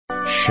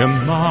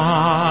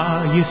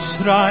Shema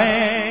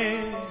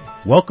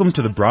Yisrael. Welcome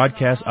to the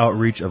broadcast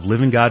outreach of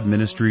Living God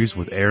Ministries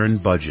with Aaron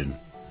Budgeon.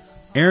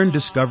 Aaron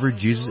discovered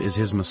Jesus is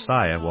his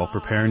Messiah while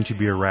preparing to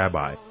be a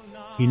rabbi.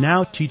 He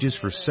now teaches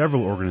for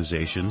several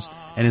organizations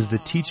and is the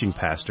teaching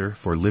pastor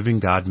for Living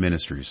God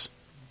Ministries.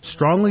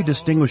 Strongly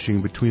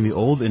distinguishing between the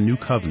Old and New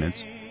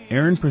Covenants,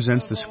 Aaron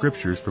presents the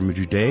Scriptures from a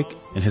Judaic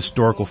and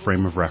historical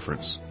frame of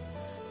reference.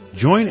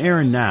 Join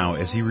Aaron now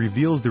as he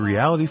reveals the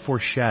reality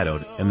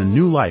foreshadowed and the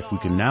new life we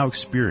can now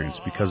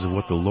experience because of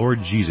what the Lord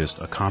Jesus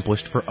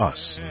accomplished for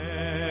us.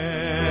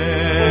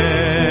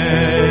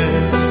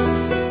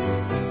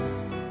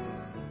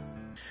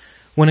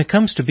 When it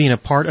comes to being a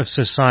part of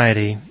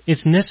society,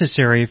 it's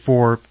necessary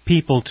for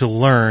people to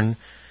learn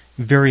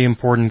very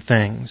important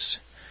things.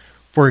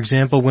 For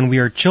example, when we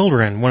are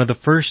children, one of the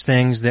first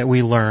things that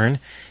we learn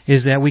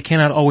is that we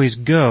cannot always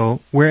go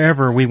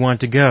wherever we want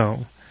to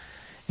go.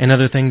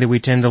 Another thing that we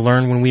tend to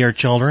learn when we are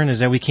children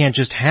is that we can't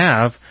just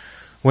have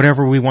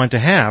whatever we want to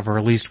have, or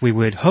at least we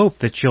would hope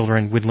that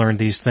children would learn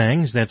these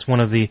things. That's one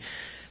of the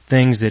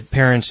things that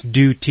parents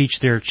do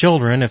teach their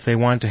children if they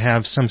want to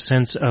have some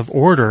sense of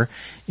order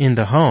in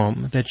the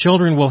home, that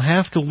children will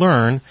have to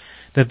learn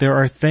that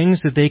there are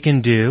things that they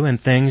can do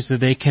and things that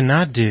they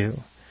cannot do.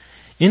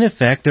 In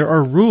effect, there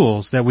are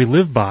rules that we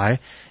live by,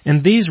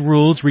 and these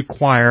rules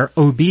require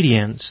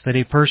obedience, that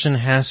a person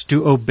has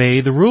to obey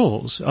the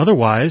rules.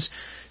 Otherwise,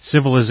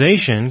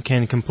 civilization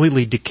can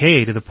completely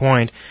decay to the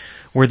point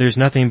where there's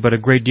nothing but a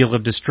great deal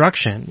of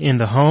destruction in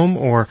the home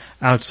or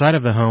outside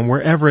of the home,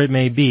 wherever it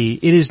may be.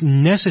 It is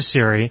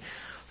necessary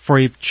for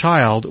a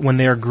child, when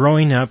they are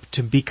growing up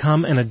to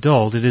become an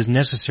adult, it is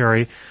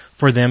necessary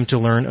for them to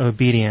learn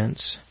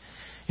obedience.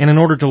 And in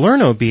order to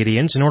learn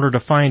obedience, in order to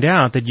find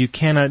out that you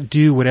cannot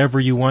do whatever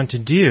you want to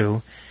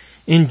do,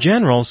 in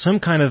general, some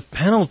kind of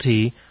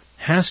penalty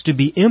has to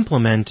be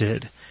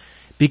implemented.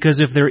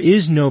 Because if there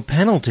is no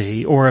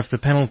penalty, or if the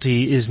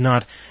penalty is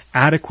not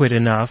adequate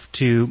enough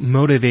to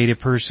motivate a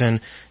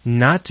person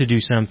not to do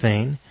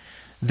something,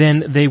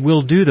 then they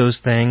will do those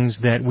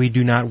things that we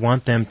do not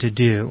want them to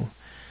do.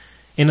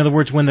 In other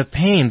words, when the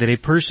pain that a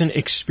person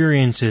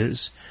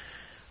experiences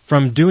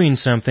from doing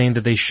something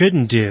that they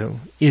shouldn't do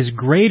is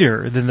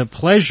greater than the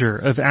pleasure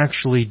of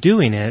actually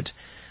doing it,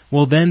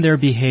 well, then their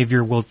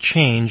behavior will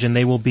change and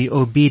they will be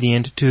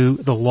obedient to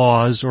the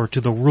laws or to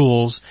the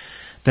rules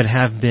that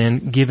have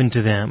been given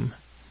to them.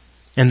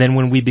 And then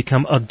when we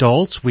become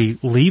adults, we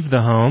leave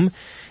the home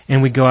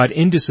and we go out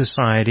into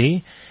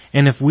society,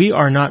 and if we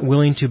are not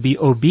willing to be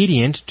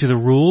obedient to the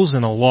rules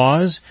and the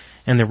laws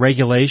and the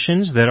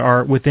regulations that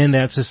are within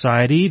that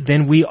society,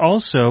 then we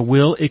also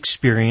will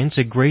experience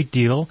a great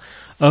deal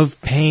of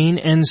pain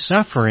and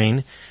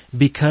suffering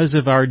because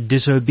of our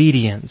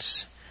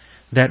disobedience.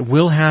 That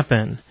will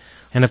happen.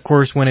 And of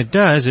course, when it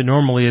does, it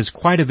normally is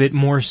quite a bit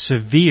more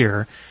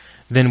severe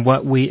than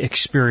what we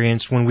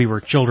experienced when we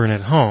were children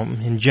at home.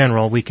 In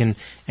general, we can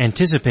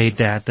anticipate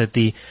that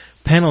the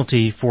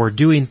penalty for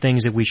doing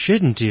things that we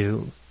shouldn't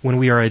do when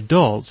we are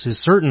adults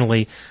is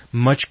certainly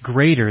much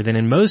greater than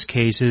in most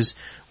cases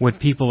what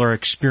people are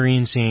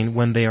experiencing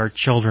when they are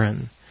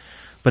children.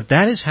 But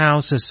that is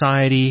how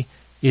society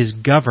is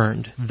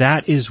governed.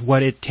 That is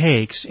what it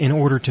takes in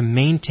order to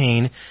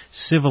maintain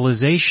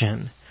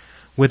civilization.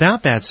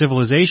 Without that,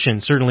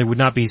 civilization certainly would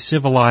not be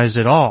civilized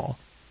at all.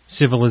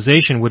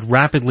 Civilization would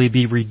rapidly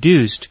be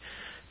reduced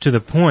to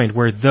the point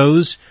where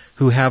those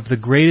who have the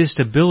greatest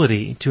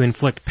ability to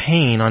inflict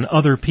pain on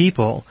other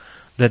people,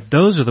 that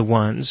those are the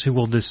ones who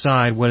will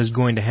decide what is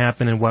going to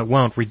happen and what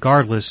won't,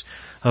 regardless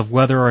of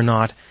whether or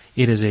not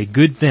it is a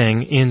good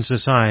thing in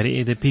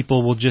society, that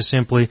people will just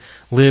simply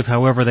live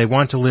however they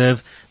want to live.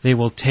 They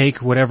will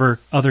take whatever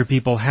other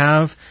people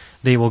have.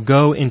 They will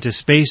go into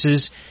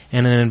spaces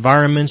and in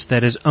environments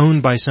that is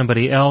owned by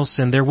somebody else,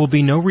 and there will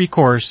be no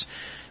recourse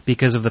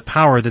because of the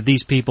power that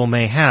these people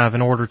may have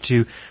in order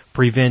to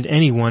prevent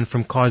anyone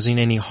from causing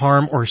any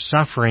harm or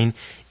suffering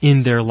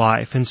in their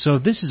life. And so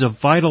this is a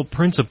vital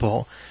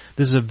principle.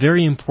 This is a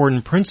very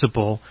important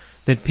principle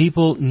that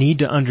people need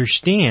to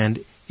understand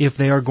if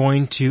they are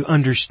going to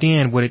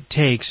understand what it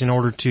takes in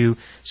order to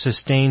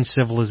sustain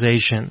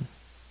civilization.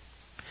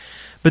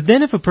 But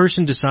then if a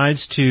person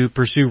decides to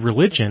pursue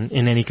religion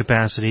in any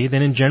capacity,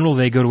 then in general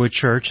they go to a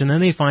church and then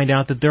they find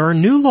out that there are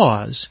new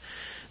laws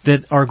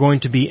that are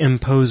going to be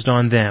imposed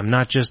on them,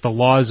 not just the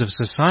laws of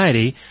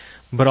society,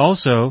 but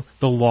also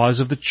the laws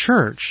of the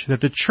church,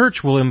 that the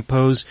church will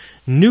impose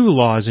new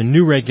laws and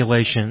new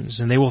regulations,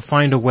 and they will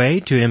find a way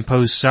to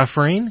impose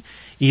suffering,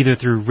 either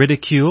through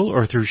ridicule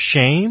or through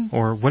shame,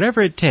 or whatever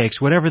it takes,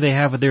 whatever they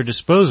have at their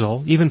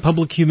disposal, even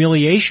public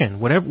humiliation,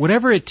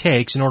 whatever it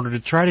takes in order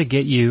to try to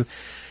get you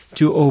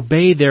to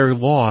obey their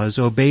laws,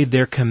 obey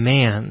their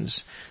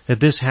commands, that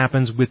this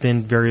happens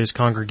within various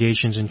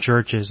congregations and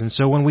churches. And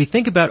so when we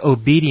think about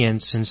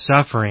obedience and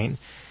suffering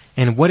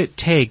and what it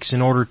takes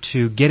in order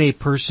to get a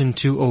person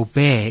to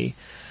obey,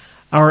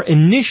 our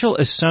initial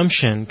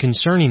assumption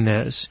concerning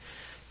this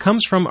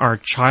comes from our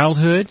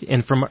childhood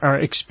and from our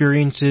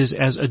experiences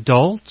as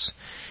adults.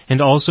 and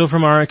also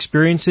from our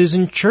experiences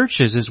in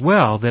churches as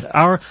well, that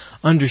our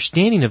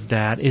understanding of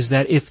that is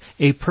that if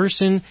a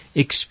person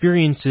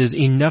experiences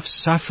enough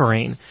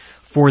suffering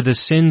for the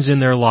sins in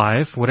their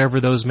life,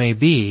 whatever those may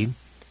be,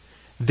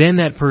 then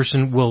that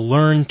person will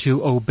learn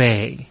to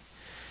obey.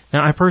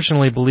 Now, I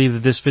personally believe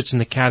that this fits in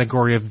the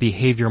category of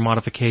behavior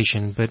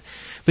modification, but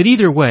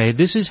either way,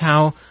 this is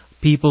how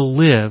people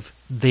live.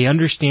 They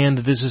understand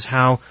that this is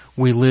how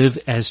we live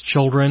as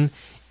children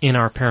in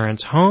our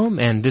parents' home,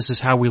 and this is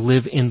how we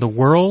live in the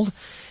world.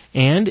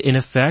 And, in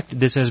effect,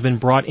 this has been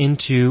brought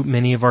into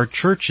many of our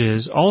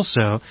churches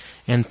also,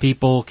 and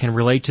people can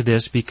relate to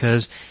this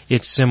because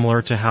it's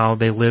similar to how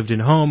they lived in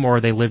home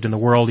or they lived in the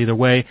world. Either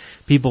way,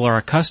 people are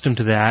accustomed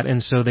to that,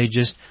 and so they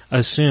just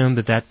assume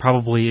that that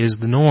probably is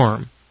the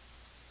norm.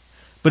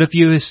 But if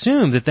you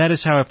assume that that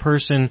is how a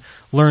person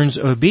learns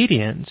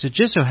obedience, it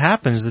just so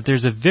happens that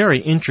there's a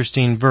very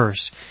interesting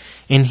verse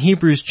in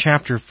Hebrews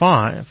chapter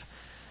 5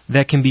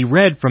 that can be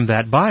read from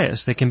that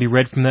bias, that can be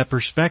read from that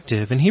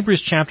perspective. In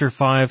Hebrews chapter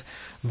 5,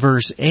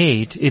 verse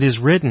 8, it is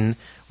written,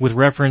 with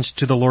reference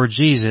to the Lord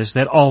Jesus,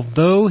 that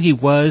although he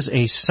was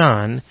a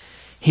son,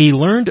 he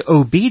learned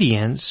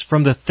obedience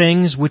from the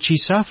things which he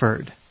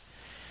suffered.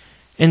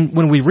 And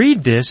when we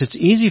read this, it's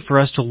easy for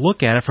us to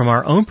look at it from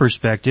our own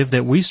perspective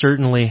that we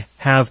certainly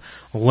have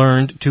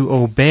learned to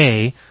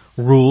obey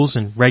rules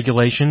and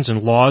regulations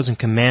and laws and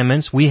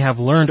commandments. We have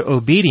learned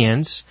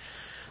obedience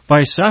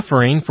by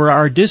suffering for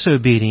our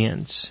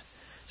disobedience.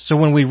 So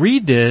when we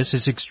read this,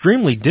 it's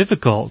extremely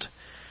difficult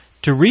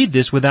to read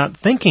this without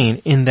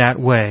thinking in that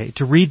way,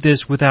 to read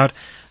this without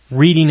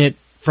reading it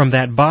from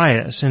that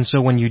bias. And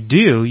so when you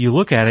do, you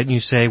look at it and you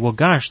say, well,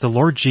 gosh, the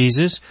Lord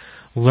Jesus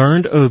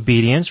learned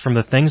obedience from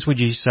the things which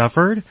he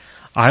suffered.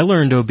 I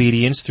learned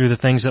obedience through the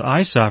things that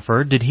I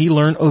suffered. Did he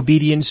learn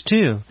obedience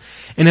too?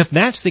 And if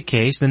that's the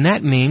case, then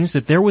that means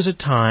that there was a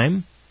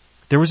time,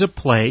 there was a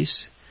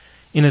place,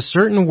 in a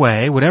certain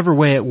way, whatever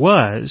way it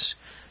was,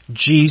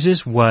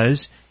 Jesus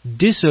was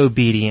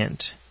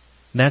disobedient.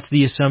 That's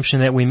the assumption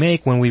that we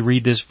make when we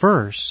read this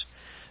verse.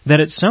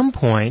 That at some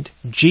point,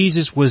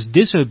 Jesus was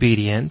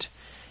disobedient,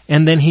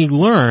 and then he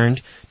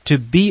learned to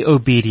be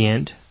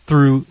obedient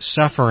through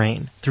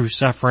suffering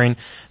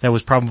that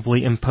was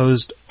probably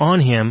imposed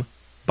on him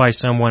by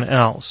someone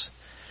else.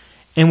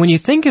 And when you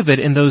think of it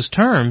in those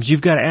terms,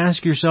 you've got to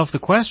ask yourself the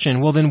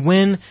question, well then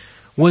when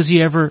was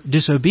he ever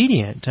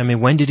disobedient? I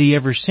mean, when did he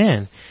ever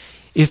sin?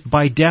 If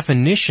by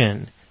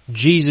definition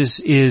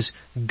Jesus is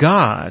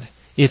God,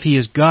 if he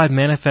is God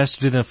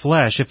manifested in the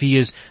flesh, if he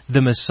is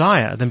the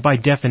Messiah, then by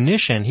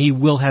definition he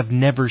will have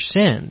never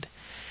sinned.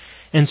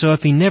 And so if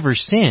he never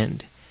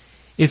sinned,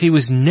 if he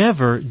was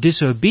never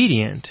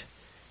disobedient,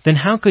 then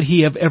how could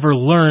he have ever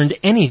learned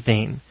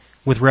anything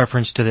with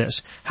reference to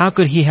this? How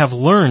could he have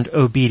learned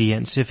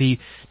obedience if he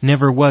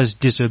never was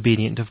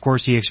disobedient? Of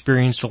course, he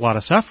experienced a lot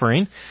of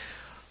suffering,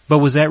 but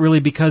was that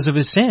really because of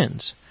his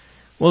sins?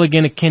 Well,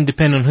 again, it can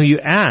depend on who you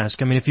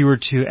ask. I mean, if you were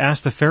to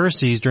ask the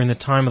Pharisees during the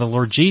time of the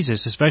Lord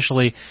Jesus,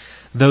 especially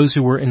those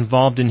who were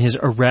involved in his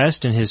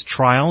arrest and his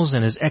trials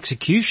and his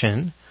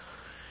execution,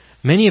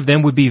 many of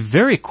them would be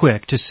very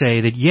quick to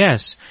say that,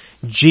 yes,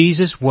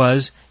 Jesus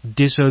was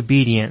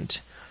disobedient.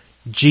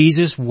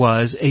 Jesus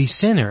was a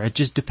sinner. It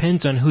just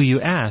depends on who you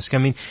ask. I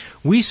mean,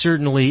 we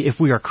certainly, if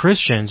we are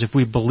Christians, if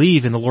we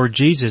believe in the Lord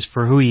Jesus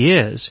for who he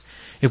is,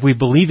 if we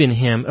believe in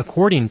him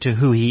according to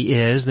who he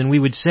is, then we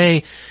would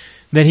say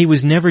that he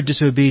was never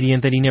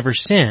disobedient, that he never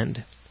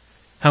sinned.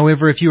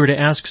 However, if you were to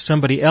ask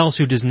somebody else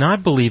who does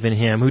not believe in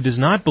him, who does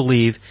not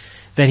believe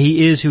that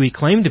he is who he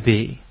claimed to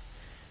be,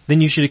 then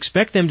you should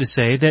expect them to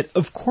say that,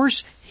 of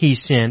course, he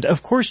sinned.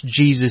 Of course,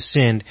 Jesus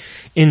sinned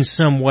in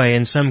some way,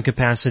 in some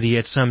capacity,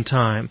 at some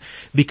time.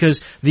 Because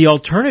the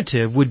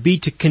alternative would be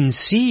to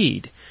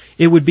concede.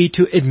 It would be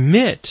to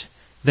admit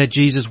that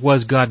Jesus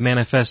was God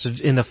manifested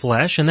in the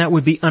flesh, and that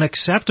would be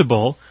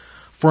unacceptable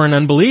for an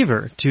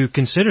unbeliever to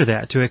consider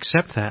that, to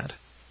accept that.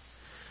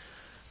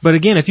 But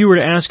again, if you were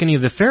to ask any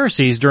of the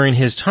Pharisees during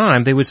his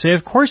time, they would say,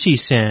 of course he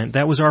sinned.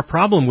 That was our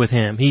problem with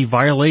him. He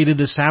violated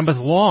the Sabbath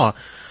law,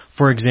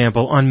 for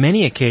example, on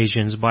many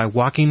occasions by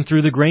walking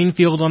through the grain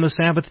field on the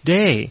Sabbath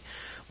day,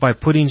 by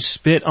putting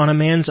spit on a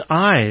man's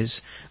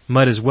eyes,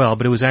 mud as well,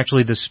 but it was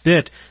actually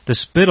the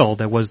spittle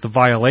that was the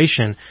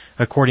violation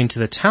according to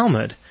the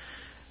Talmud.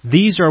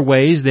 These are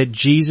ways that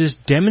Jesus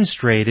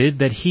demonstrated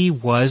that he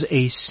was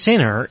a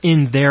sinner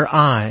in their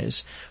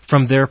eyes,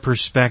 from their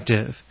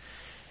perspective.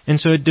 And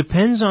so it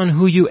depends on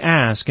who you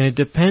ask, and it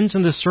depends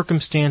on the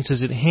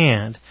circumstances at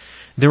hand.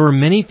 There were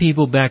many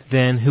people back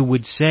then who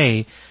would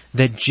say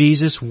that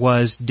Jesus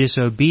was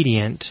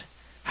disobedient.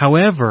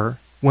 However,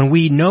 when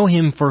we know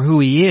him for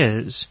who he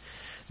is,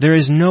 there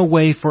is no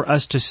way for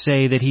us to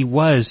say that he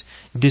was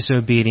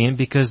disobedient,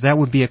 because that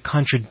would be a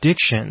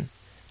contradiction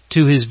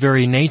to his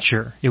very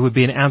nature. It would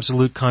be an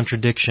absolute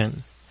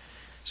contradiction.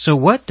 So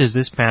what does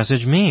this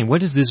passage mean? What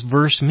does this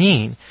verse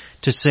mean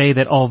to say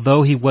that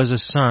although he was a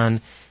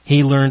son,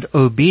 he learned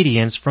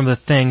obedience from the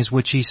things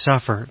which he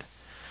suffered?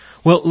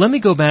 Well, let me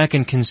go back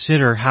and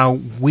consider how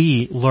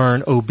we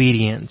learn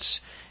obedience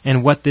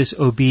and what this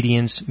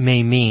obedience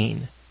may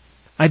mean.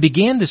 I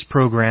began this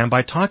program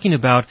by talking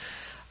about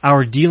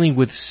our dealing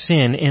with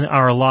sin in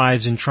our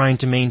lives and trying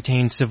to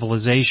maintain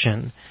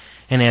civilization.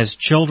 And as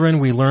children,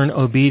 we learn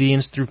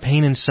obedience through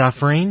pain and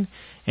suffering,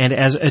 and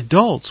as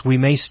adults, we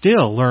may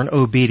still learn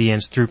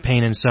obedience through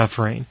pain and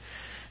suffering.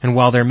 And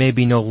while there may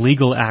be no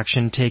legal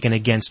action taken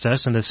against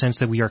us in the sense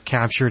that we are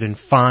captured and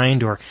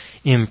fined or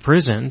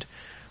imprisoned,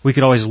 we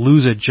could always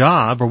lose a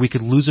job or we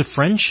could lose a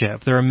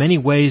friendship. There are many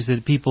ways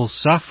that people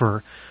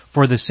suffer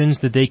for the sins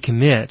that they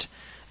commit.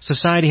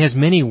 Society has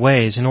many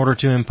ways in order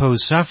to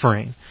impose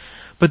suffering.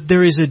 But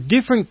there is a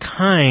different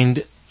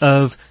kind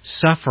of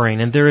suffering,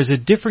 and there is a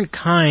different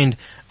kind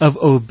of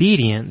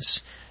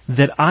obedience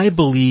that I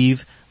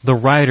believe the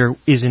writer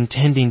is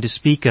intending to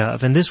speak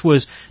of. And this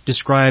was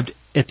described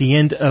at the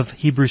end of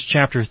Hebrews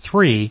chapter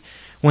 3,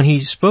 when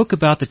he spoke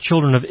about the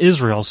children of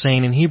Israel,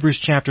 saying in Hebrews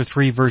chapter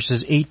 3,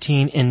 verses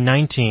 18 and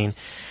 19,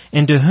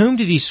 "And to whom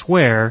did he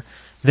swear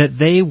that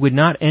they would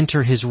not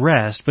enter his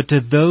rest, but to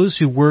those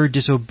who were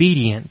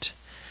disobedient?"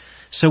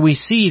 So we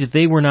see that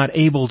they were not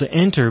able to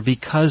enter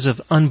because of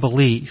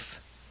unbelief.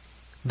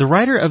 The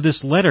writer of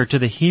this letter to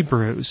the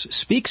Hebrews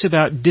speaks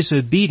about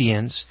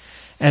disobedience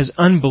as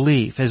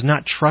unbelief, as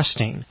not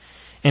trusting,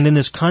 and in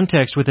this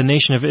context with the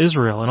nation of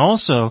Israel, and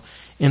also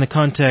in the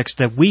context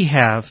that we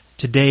have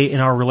today in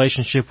our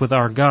relationship with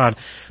our God,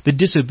 the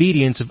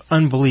disobedience of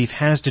unbelief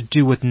has to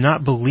do with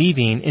not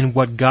believing in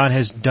what God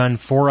has done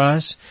for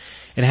us.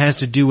 It has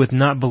to do with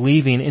not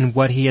believing in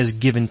what He has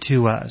given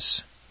to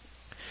us.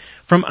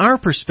 From our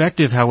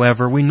perspective,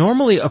 however, we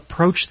normally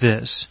approach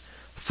this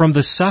from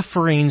the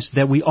sufferings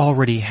that we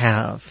already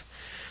have.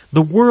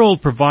 The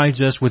world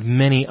provides us with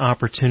many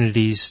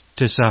opportunities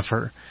to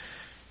suffer.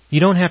 You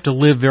don't have to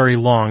live very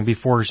long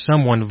before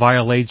someone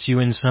violates you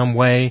in some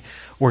way,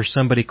 or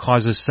somebody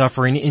causes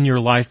suffering in your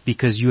life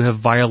because you have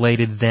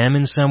violated them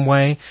in some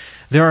way.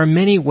 There are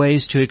many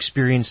ways to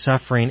experience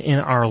suffering in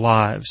our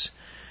lives.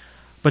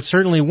 But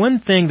certainly one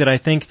thing that I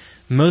think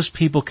most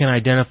people can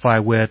identify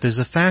with is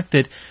the fact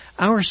that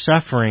our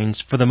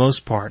sufferings, for the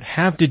most part,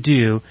 have to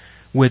do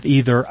with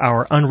either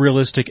our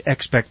unrealistic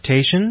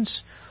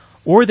expectations,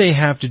 or they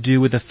have to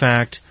do with the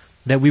fact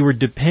that we were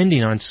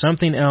depending on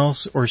something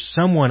else or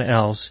someone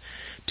else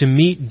to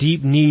meet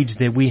deep needs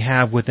that we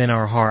have within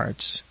our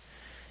hearts.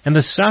 And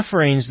the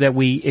sufferings that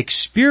we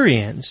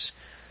experience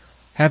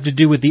have to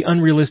do with the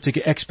unrealistic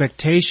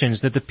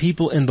expectations that the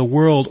people in the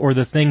world or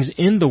the things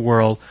in the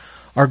world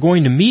are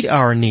going to meet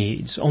our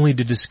needs, only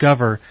to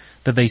discover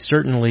that they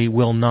certainly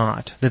will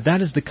not.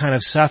 That is the kind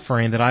of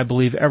suffering that I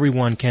believe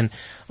everyone can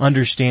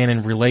understand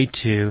and relate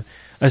to,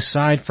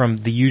 aside from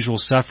the usual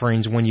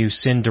sufferings when you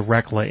sin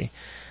directly.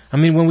 I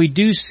mean, when we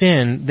do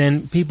sin,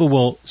 then people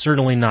will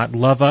certainly not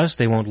love us,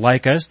 they won't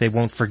like us, they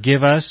won't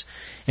forgive us.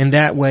 In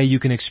that way, you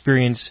can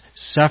experience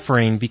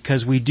suffering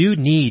because we do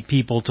need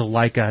people to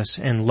like us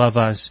and love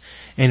us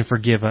and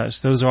forgive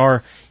us. Those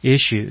are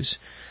issues.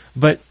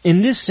 But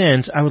in this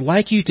sense, I would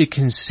like you to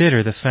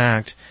consider the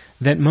fact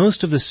that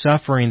most of the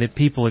suffering that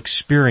people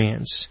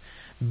experience,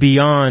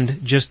 beyond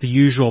just the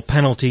usual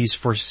penalties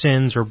for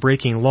sins or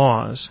breaking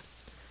laws,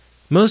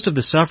 most of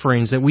the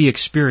sufferings that we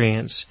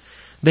experience,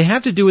 they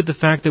have to do with the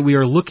fact that we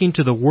are looking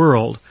to the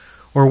world,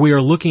 or we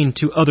are looking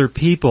to other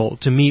people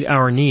to meet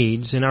our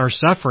needs, and our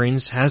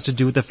sufferings has to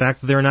do with the fact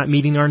that they're not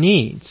meeting our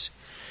needs.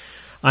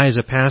 As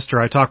a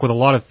pastor, I talk with a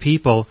lot of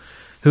people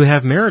who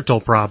have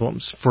marital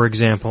problems, for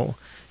example.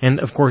 And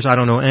of course, I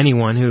don't know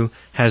anyone who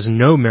has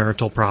no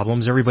marital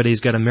problems. Everybody's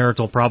got a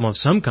marital problem of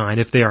some kind,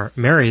 if they are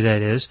married,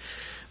 that is.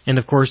 And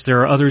of course,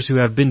 there are others who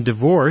have been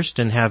divorced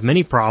and have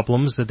many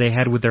problems that they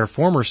had with their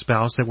former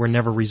spouse that were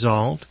never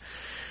resolved.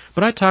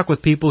 But I talk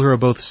with people who are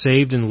both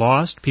saved and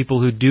lost, people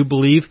who do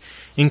believe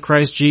in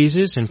Christ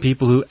Jesus, and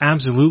people who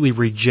absolutely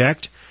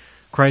reject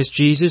Christ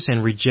Jesus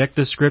and reject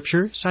the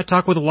Scriptures. I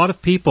talk with a lot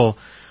of people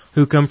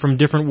who come from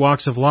different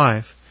walks of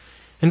life.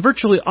 And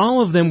virtually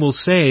all of them will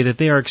say that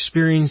they are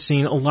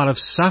experiencing a lot of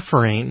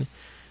suffering.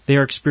 They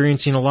are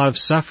experiencing a lot of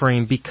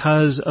suffering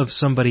because of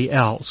somebody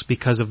else,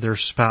 because of their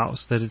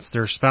spouse. That it's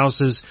their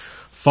spouse's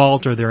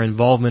fault or their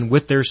involvement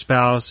with their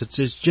spouse.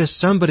 It's just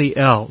somebody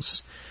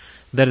else.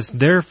 That it's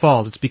their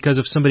fault. It's because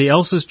of somebody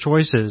else's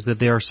choices that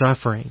they are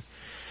suffering.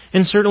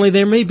 And certainly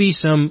there may be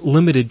some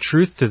limited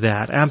truth to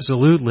that,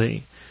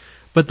 absolutely.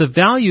 But the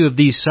value of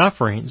these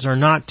sufferings are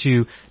not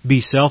to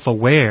be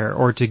self-aware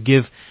or to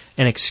give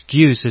an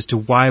excuse as to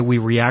why we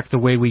react the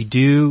way we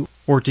do,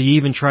 or to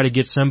even try to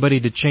get somebody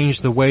to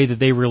change the way that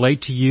they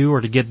relate to you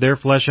or to get their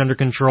flesh under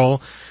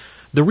control.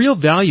 The real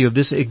value of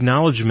this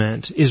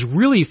acknowledgement is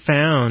really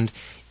found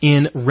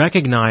in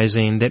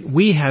recognizing that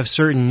we have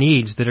certain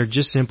needs that are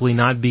just simply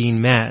not being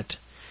met.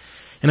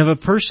 And if a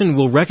person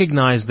will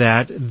recognize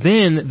that,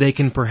 then they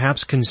can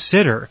perhaps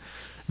consider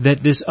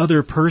that this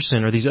other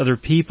person or these other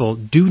people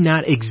do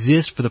not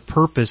exist for the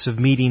purpose of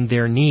meeting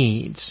their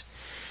needs.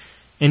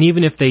 And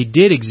even if they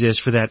did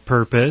exist for that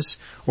purpose,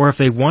 or if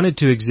they wanted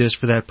to exist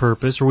for that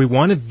purpose, or we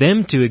wanted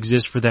them to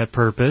exist for that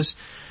purpose,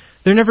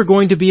 They're never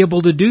going to be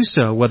able to do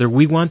so, whether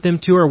we want them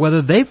to or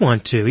whether they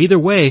want to. Either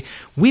way,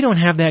 we don't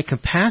have that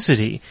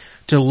capacity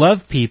to love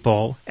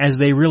people as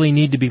they really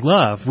need to be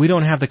loved. We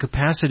don't have the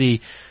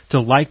capacity to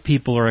like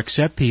people or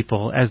accept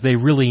people as they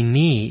really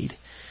need.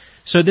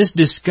 So this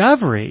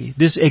discovery,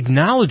 this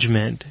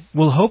acknowledgement,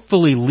 will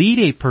hopefully lead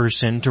a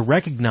person to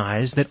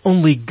recognize that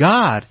only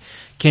God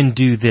can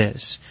do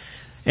this.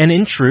 And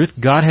in truth,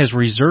 God has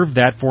reserved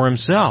that for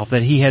Himself,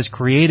 that He has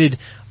created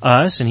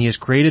us and He has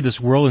created this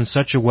world in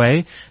such a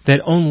way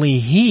that only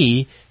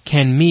He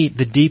can meet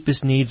the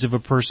deepest needs of a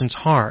person's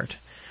heart.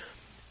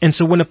 And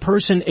so when a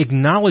person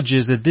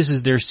acknowledges that this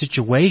is their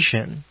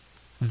situation,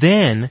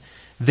 then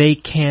they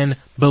can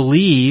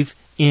believe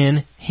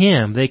in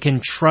Him. They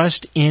can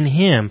trust in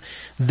Him.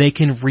 They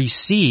can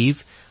receive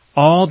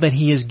all that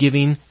He is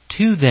giving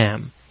to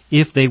them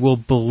if they will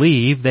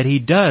believe that He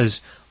does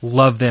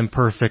love them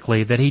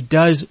perfectly, that He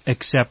does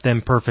accept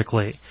them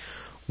perfectly.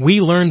 We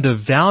learn the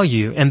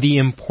value and the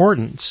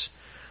importance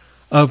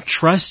of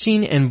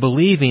trusting and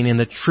believing in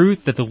the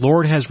truth that the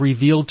Lord has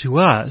revealed to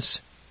us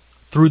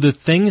through the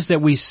things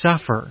that we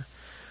suffer.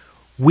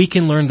 We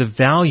can learn the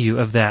value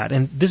of that.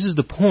 And this is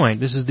the point.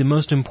 This is the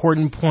most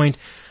important point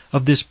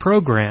of this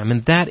program,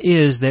 and that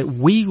is that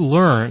we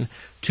learn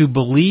to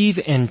believe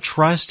and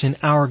trust in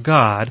our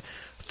God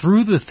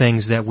through the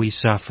things that we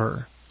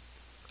suffer.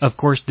 Of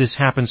course, this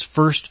happens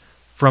first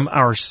from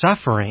our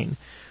suffering.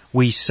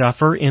 We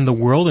suffer in the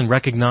world and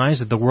recognize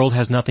that the world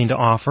has nothing to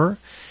offer,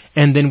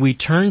 and then we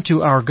turn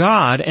to our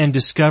God and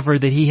discover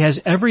that He has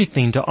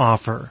everything to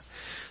offer.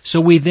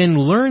 So we then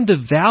learn the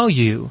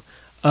value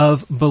of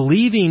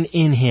believing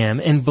in Him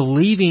and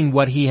believing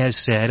what He has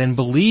said and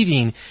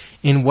believing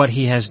in what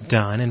He has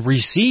done and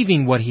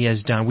receiving what He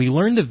has done. We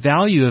learn the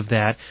value of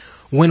that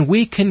when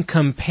we can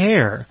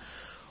compare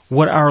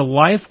what our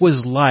life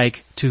was like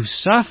to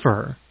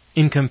suffer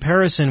in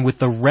comparison with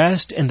the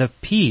rest and the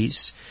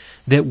peace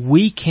that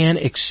we can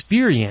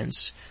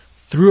experience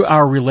through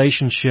our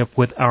relationship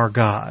with our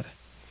God.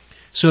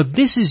 So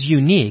this is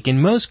unique.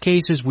 In most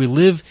cases, we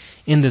live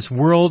in this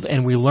world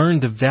and we learn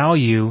the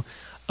value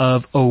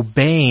of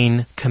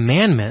obeying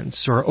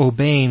commandments or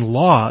obeying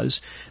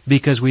laws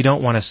because we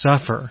don't want to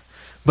suffer.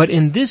 But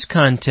in this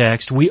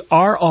context, we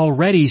are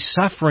already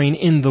suffering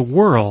in the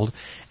world,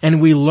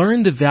 and we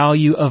learn the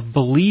value of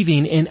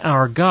believing in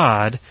our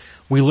God.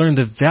 We learn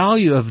the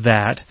value of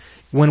that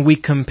when we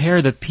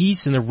compare the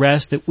peace and the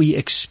rest that we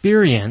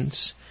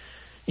experience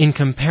in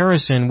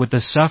comparison with the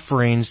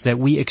sufferings that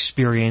we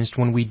experienced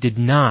when we did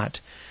not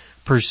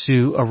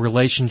pursue a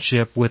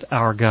relationship with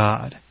our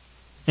God.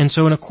 And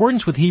so in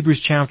accordance with Hebrews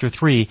chapter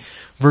 3,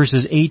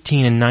 verses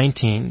 18 and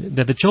 19,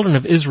 that the children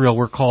of Israel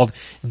were called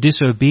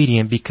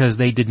disobedient because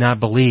they did not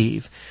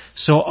believe,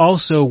 so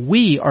also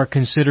we are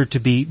considered to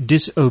be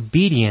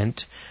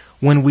disobedient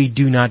when we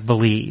do not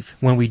believe,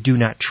 when we do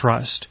not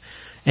trust.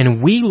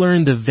 And we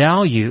learn the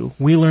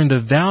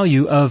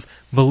value of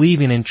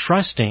believing and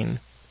trusting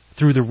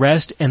through the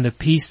rest and the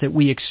peace that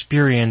we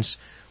experience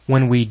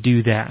when we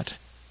do that.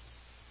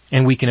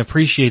 And we can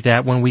appreciate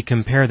that when we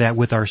compare that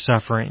with our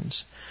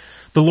sufferings.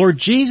 The Lord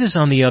Jesus,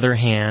 on the other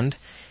hand,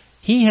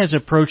 He has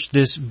approached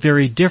this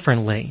very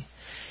differently.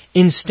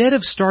 Instead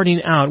of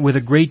starting out with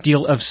a great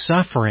deal of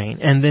suffering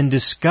and then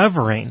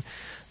discovering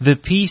the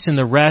peace and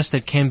the rest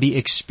that can be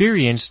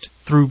experienced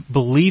through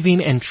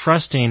believing and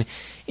trusting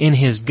in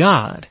His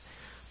God,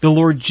 the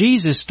Lord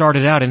Jesus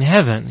started out in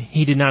heaven.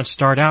 He did not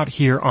start out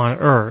here on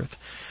earth.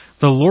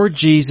 The Lord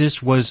Jesus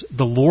was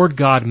the Lord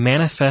God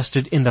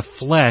manifested in the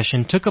flesh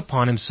and took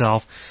upon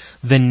Himself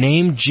the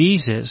name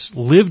Jesus,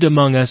 lived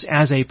among us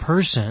as a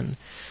person.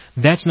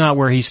 That's not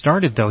where He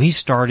started, though. He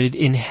started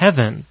in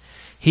heaven.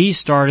 He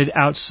started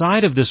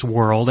outside of this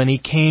world, and He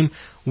came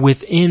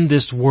within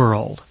this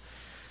world.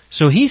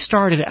 So He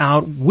started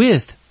out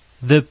with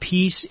the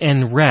peace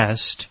and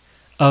rest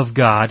of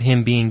God,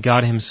 Him being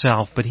God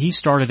Himself, but He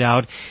started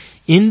out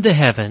in the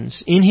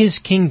heavens, in His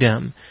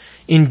kingdom,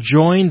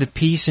 enjoying the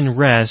peace and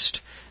rest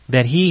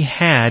that He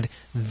had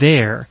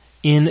there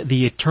in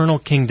the eternal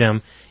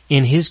kingdom,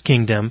 in His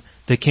kingdom,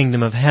 the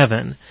kingdom of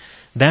heaven.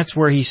 That's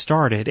where He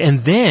started.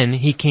 And then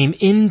He came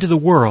into the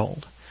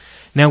world.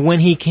 Now, when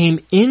He came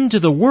into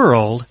the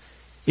world,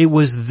 it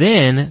was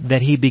then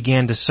that He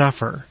began to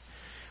suffer.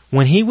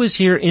 When He was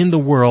here in the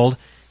world,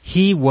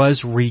 He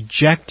was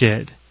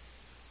rejected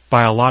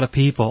by a lot of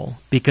people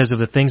because of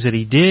the things that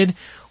He did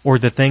or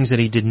the things that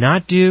He did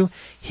not do.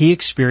 He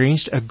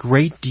experienced a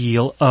great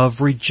deal of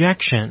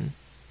rejection.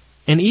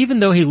 And even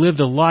though He lived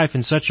a life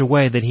in such a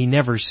way that He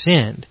never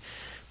sinned,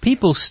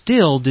 people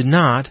still did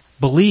not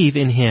believe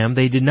in Him.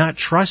 They did not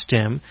trust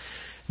Him.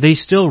 They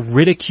still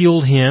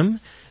ridiculed Him.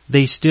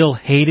 They still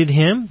hated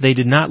Him. They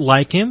did not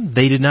like Him.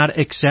 They did not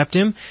accept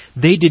Him.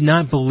 They did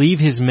not believe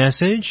His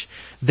message.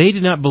 They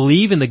did not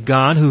believe in the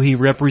God who He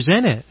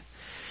represented.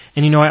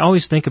 And I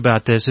always think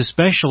about this,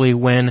 especially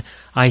when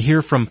I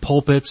hear from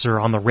pulpits or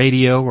on the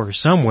radio or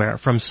somewhere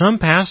from some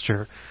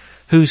pastor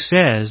who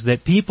says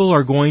that people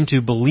are going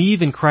to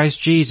believe in Christ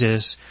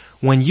Jesus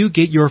when you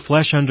get your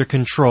flesh under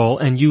control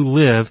and you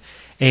live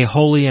a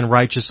holy and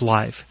righteous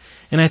life.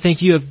 And I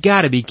think, you have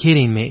got to be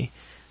kidding me.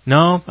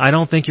 No, I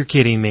don't think you're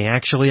kidding me.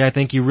 Actually, I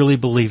think you really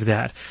believe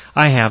that.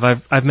 I have.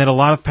 I've met a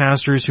lot of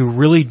pastors who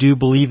really do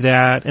believe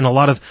that, and a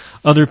lot of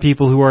other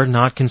people who are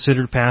not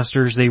considered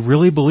pastors, they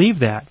really believe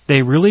that.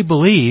 They really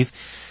believe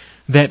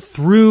that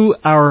through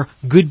our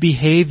good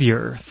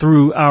behavior,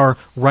 through our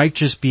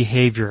righteous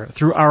behavior,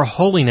 through our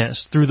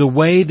holiness, through the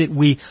way that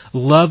we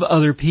love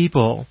other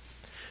people,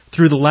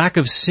 through the lack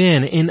of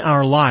sin in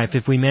our life,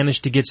 if we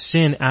manage to get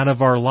sin out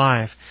of our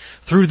life,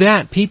 through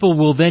that, people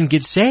will then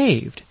get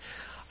saved.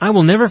 I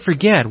will never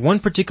forget one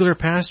particular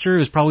pastor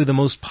who is probably the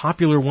most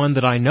popular one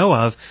that I know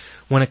of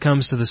when it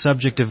comes to the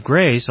subject of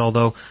grace,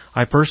 although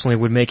I personally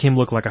would make him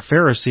look like a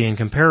Pharisee in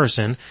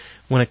comparison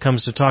when it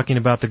comes to talking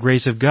about the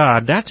grace of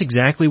God. That's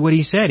exactly what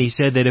he said. He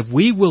said that if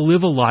we will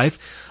live a life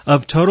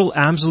of total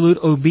absolute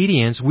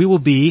obedience, we will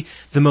be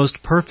the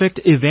most perfect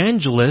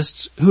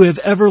evangelists who have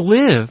ever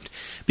lived.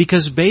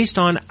 Because based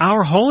on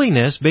our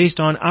holiness, based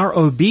on our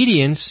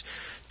obedience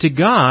to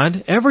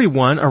God,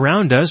 everyone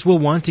around us will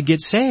want to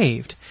get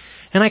saved.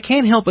 And I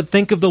can't help but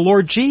think of the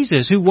Lord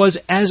Jesus, who was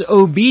as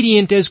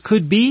obedient as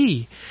could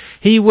be.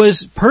 He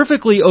was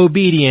perfectly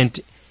obedient,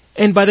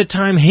 and by the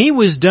time he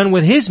was done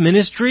with his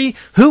ministry,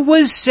 who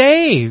was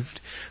saved?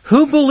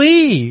 Who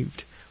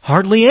believed?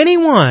 Hardly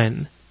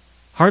anyone.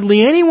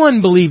 Hardly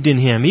anyone believed in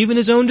him. Even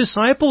his own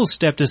disciples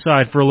stepped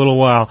aside for a little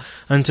while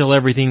until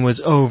everything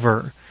was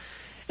over.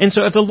 And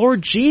so if the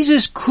Lord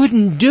Jesus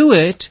couldn't do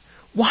it,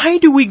 why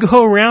do we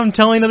go around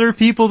telling other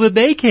people that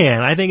they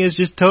can? I think it's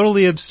just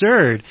totally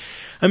absurd.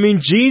 I mean,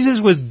 Jesus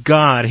was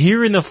God,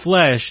 here in the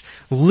flesh,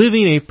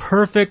 living a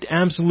perfect,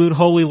 absolute,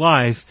 holy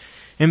life,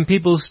 and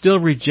people still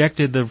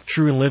rejected the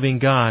true and living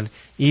God,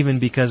 even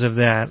because of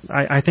that.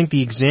 I think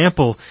the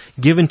example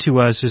given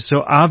to us is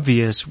so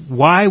obvious.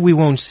 Why we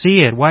won't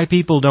see it, why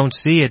people don't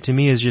see it, to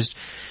me is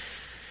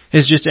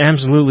just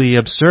absolutely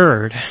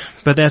absurd.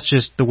 But that's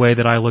just the way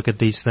that I look at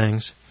these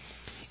things.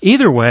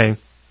 Either way,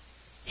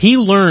 he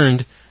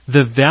learned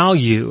the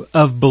value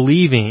of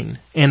believing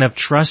and of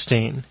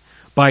trusting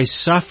by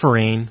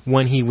suffering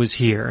when he was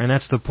here. And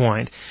that's the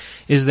point,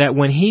 is that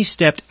when he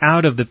stepped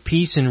out of the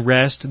peace and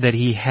rest that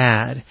he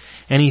had,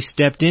 and he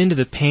stepped into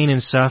the pain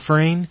and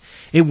suffering,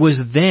 it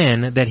was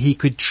then that he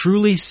could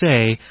truly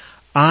say,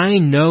 I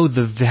know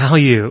the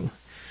value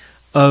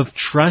of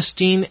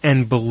trusting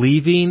and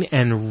believing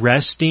and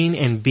resting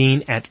and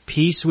being at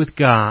peace with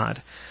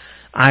God.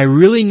 I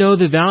really know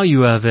the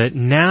value of it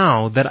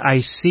now that I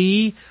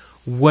see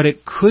what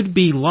it could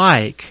be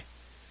like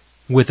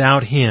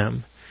without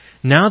him.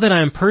 Now that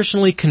I'm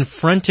personally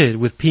confronted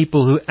with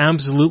people who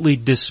absolutely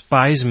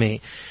despise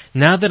me,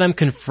 now that I'm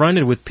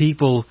confronted with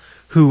people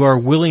who are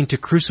willing to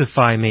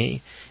crucify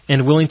me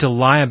and willing to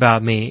lie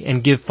about me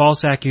and give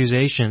false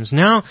accusations,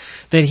 now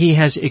that he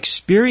has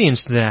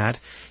experienced that,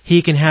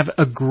 he can have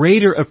a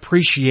greater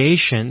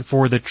appreciation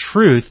for the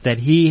truth that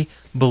he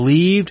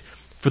believed,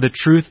 for the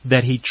truth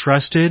that he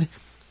trusted.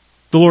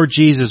 The Lord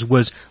Jesus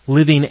was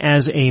living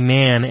as a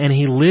man, and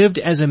he lived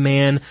as a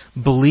man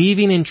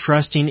believing and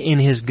trusting in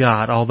his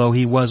God, although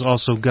he was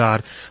also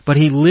God. But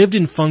he lived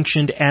and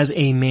functioned as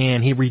a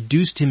man. He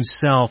reduced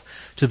himself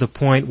to the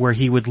point where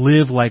he would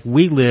live like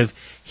we live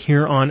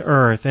here on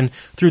earth. And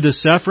through the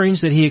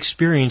sufferings that he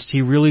experienced,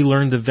 he really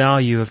learned the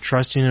value of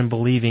trusting and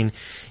believing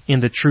in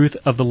the truth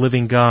of the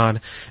living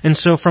God. And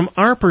so from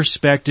our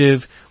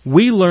perspective,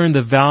 we learn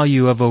the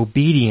value of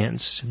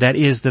obedience, that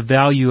is, the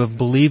value of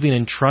believing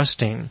and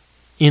trusting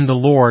in the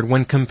Lord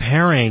when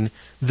comparing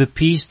the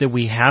peace that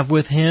we have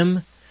with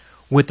him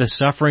with the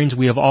sufferings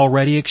we have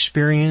already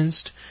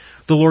experienced.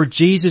 The Lord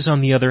Jesus,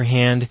 on the other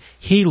hand,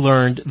 he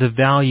learned the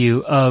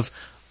value of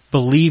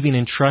believing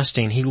and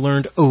trusting. He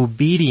learned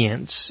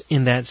obedience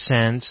in that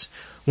sense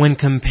when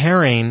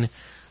comparing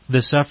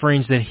the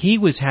sufferings that he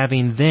was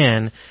having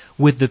then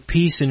with the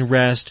peace and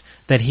rest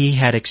that he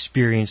had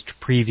experienced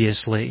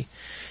previously.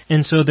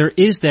 And so there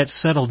is that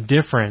subtle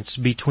difference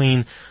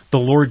between the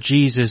Lord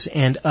Jesus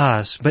and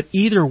us. But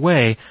either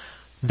way,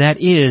 that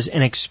is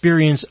an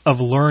experience of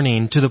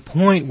learning to the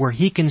point where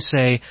he can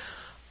say,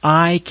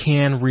 I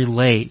can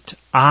relate.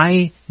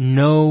 I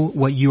know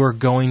what you are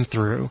going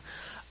through.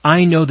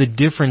 I know the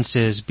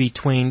differences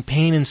between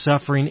pain and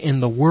suffering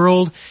in the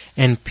world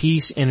and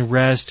peace and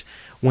rest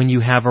when you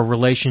have a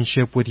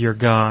relationship with your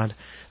God.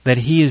 That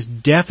he is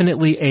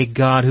definitely a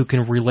God who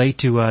can relate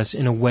to us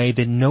in a way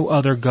that no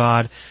other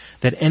God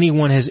that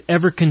anyone has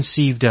ever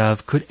conceived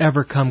of could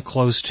ever come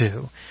close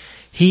to.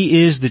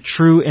 He is the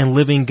true and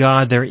living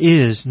God. There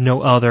is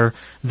no other.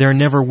 There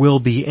never will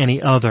be any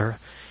other.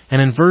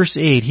 And in verse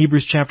 8,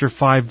 Hebrews chapter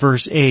 5,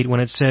 verse 8, when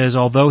it says,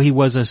 although he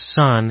was a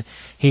son,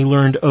 he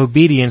learned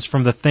obedience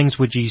from the things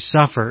which he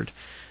suffered.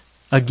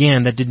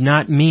 Again, that did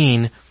not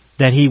mean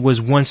that he was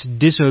once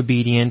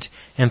disobedient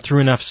and through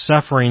enough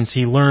sufferings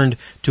he learned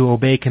to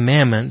obey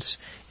commandments.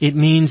 It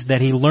means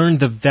that he learned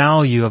the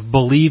value of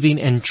believing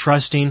and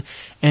trusting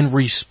and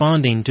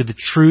responding to the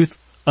truth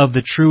of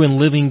the true and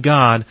living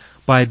God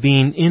by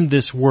being in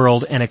this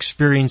world and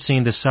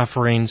experiencing the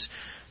sufferings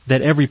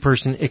that every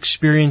person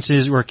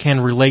experiences or can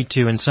relate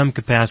to in some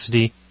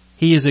capacity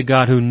He is a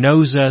God who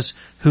knows us,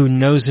 who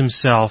knows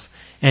Himself,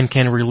 and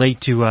can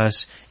relate to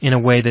us in a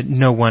way that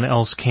no one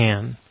else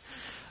can.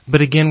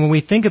 But again, when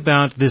we think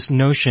about this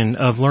notion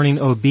of learning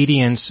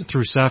obedience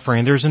through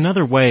suffering, there's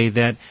another way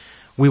that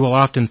we will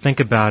often think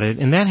about it,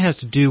 and that has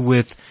to do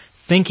with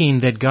thinking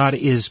that God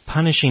is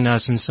punishing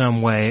us in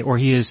some way, or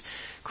He is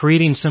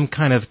creating some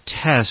kind of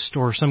test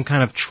or some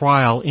kind of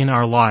trial in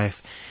our life.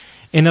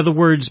 In other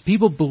words,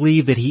 people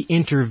believe that He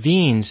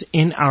intervenes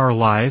in our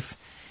life.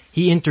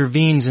 He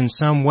intervenes in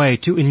some way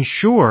to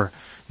ensure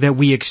that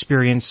we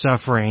experience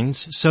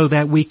sufferings so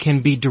that we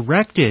can be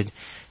directed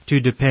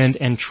to depend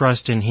and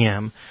trust in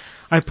Him.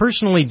 I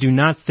personally do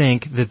not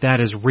think that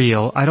that is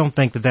real. I don't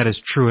think that that is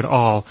true at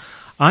all.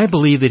 I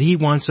believe that He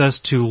wants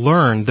us to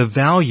learn the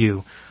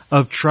value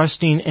of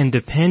trusting and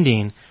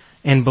depending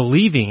and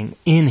believing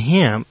in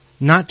Him,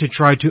 not to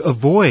try to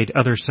avoid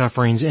other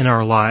sufferings in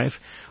our life,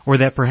 or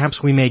that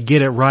perhaps we may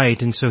get it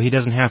right and so He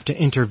doesn't have to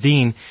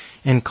intervene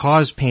and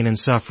cause pain and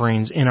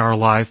sufferings in our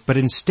life, but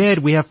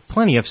instead we have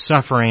plenty of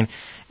suffering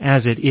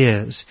as it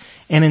is.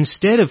 And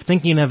instead of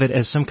thinking of it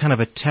as some kind of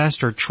a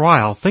test or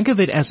trial, think of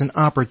it as an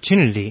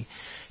opportunity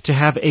to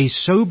have a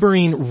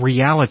sobering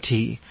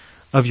reality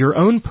of your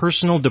own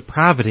personal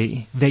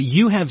depravity, that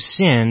you have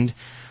sinned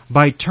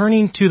by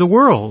turning to the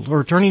world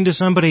or turning to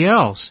somebody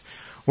else,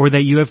 or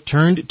that you have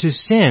turned to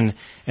sin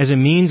as a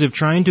means of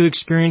trying to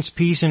experience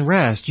peace and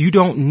rest. You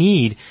don't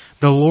need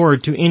the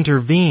Lord to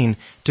intervene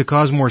to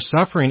cause more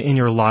suffering in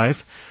your life.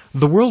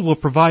 The world will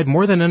provide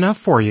more than enough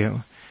for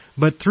you.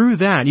 But through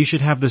that, you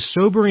should have the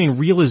sobering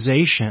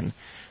realization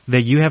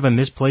that you have a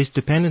misplaced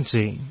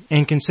dependency,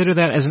 and consider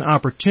that as an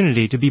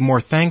opportunity to be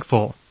more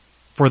thankful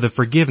for the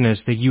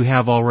forgiveness that you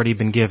have already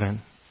been given.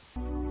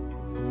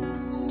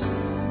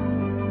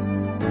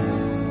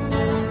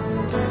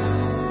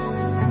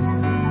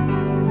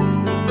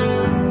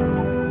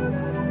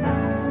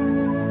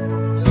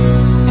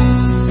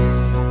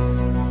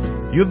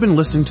 You have been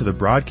listening to the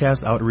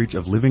broadcast outreach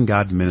of Living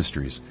God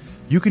Ministries.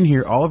 You can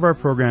hear all of our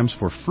programs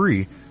for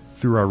free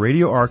through our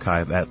radio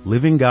archive at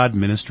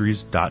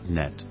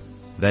livinggodministries.net.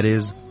 That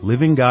is,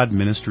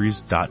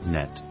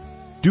 livinggodministries.net.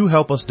 Do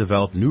help us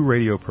develop new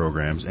radio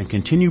programs and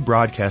continue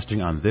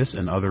broadcasting on this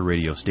and other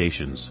radio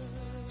stations.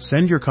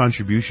 Send your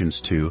contributions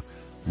to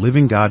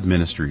Living God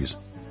Ministries,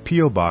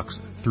 P.O. Box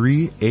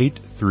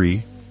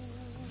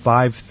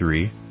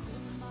 38353,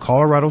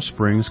 Colorado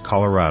Springs,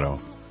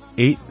 Colorado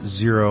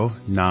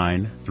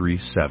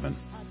 80937,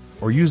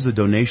 or use the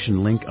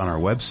donation link on our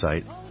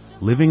website,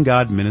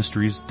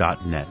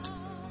 livinggodministries.net.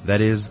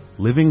 That is,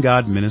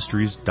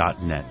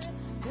 livinggodministries.net.